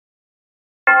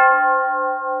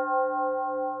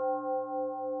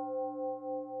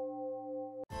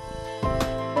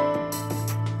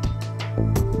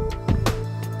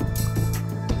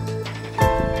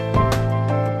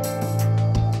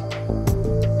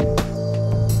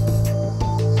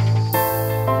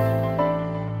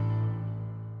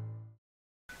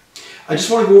I just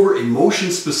want to go over a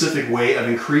motion-specific way of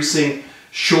increasing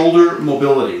shoulder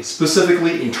mobility,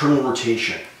 specifically internal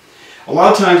rotation. A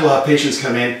lot of times we'll have patients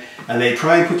come in and they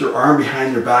try and put their arm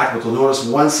behind their back, but they'll notice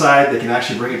one side they can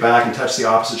actually bring it back and touch the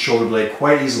opposite shoulder blade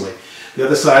quite easily. The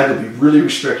other side they'll be really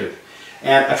restricted.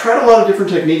 And I've tried a lot of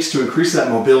different techniques to increase that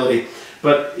mobility,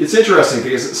 but it's interesting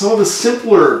because some of the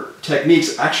simpler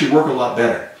techniques actually work a lot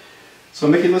better. So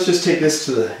Mickey, let's just take this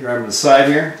to your arm to the side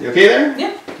here. You okay there?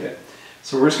 Yeah. Okay.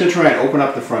 So we're just going to try and open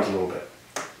up the front a little bit.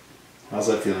 How's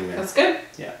that feeling there? That's good.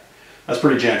 Yeah. That's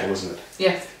pretty gentle, isn't it?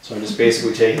 Yes. So I'm just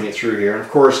basically taking it through here. And of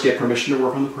course, get permission to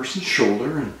work on the person's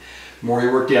shoulder. And the more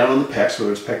you work down on the pecs,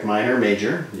 whether it's pec minor or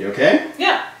major. You okay?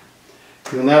 Yeah.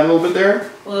 Feeling that a little bit there?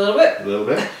 A little bit. A little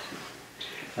bit.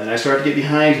 And I start to get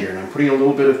behind here, and I'm putting a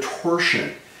little bit of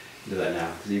torsion into that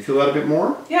now. Do you feel that a bit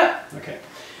more? Yeah. Okay.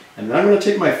 And then I'm going to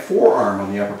take my forearm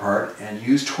on the upper part and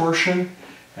use torsion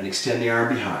and extend the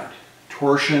arm behind.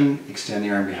 Torsion, extend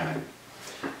the arm behind.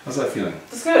 How's that feeling?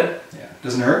 That's good. Yeah.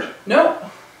 Doesn't hurt? No.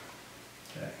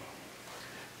 Okay.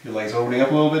 Your legs opening up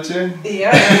a little bit too?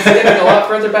 Yeah, it's getting a lot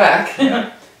further back.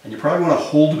 Yeah. And you probably want to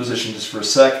hold the position just for a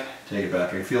sec. Take it back.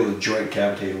 I can feel the joint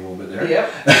cavitate a little bit there.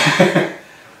 Yep.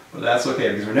 But that's okay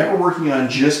because we're never working on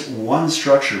just one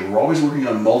structure. We're always working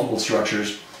on multiple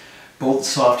structures, both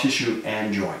soft tissue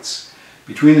and joints.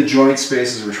 Between the joint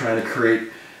spaces, we're trying to create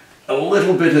a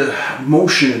little bit of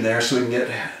motion in there so we can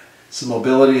get some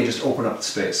mobility and just open up the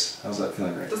space. How's that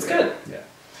feeling right That's there? good. Yeah.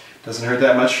 Doesn't hurt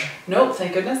that much? Nope,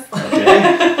 thank goodness.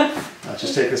 Okay. I'll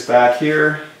just take this back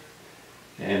here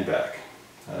and back.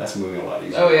 That's moving a lot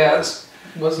easier. Oh yeah,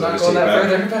 was not going that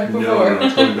further back before. No,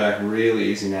 it's going back really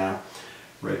easy now.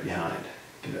 Right behind.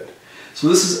 Good. So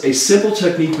this is a simple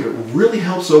technique, but it really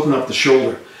helps open up the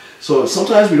shoulder. So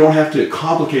sometimes we don't have to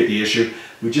complicate the issue.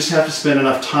 We just have to spend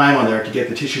enough time on there to get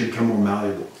the tissue to become more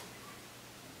malleable.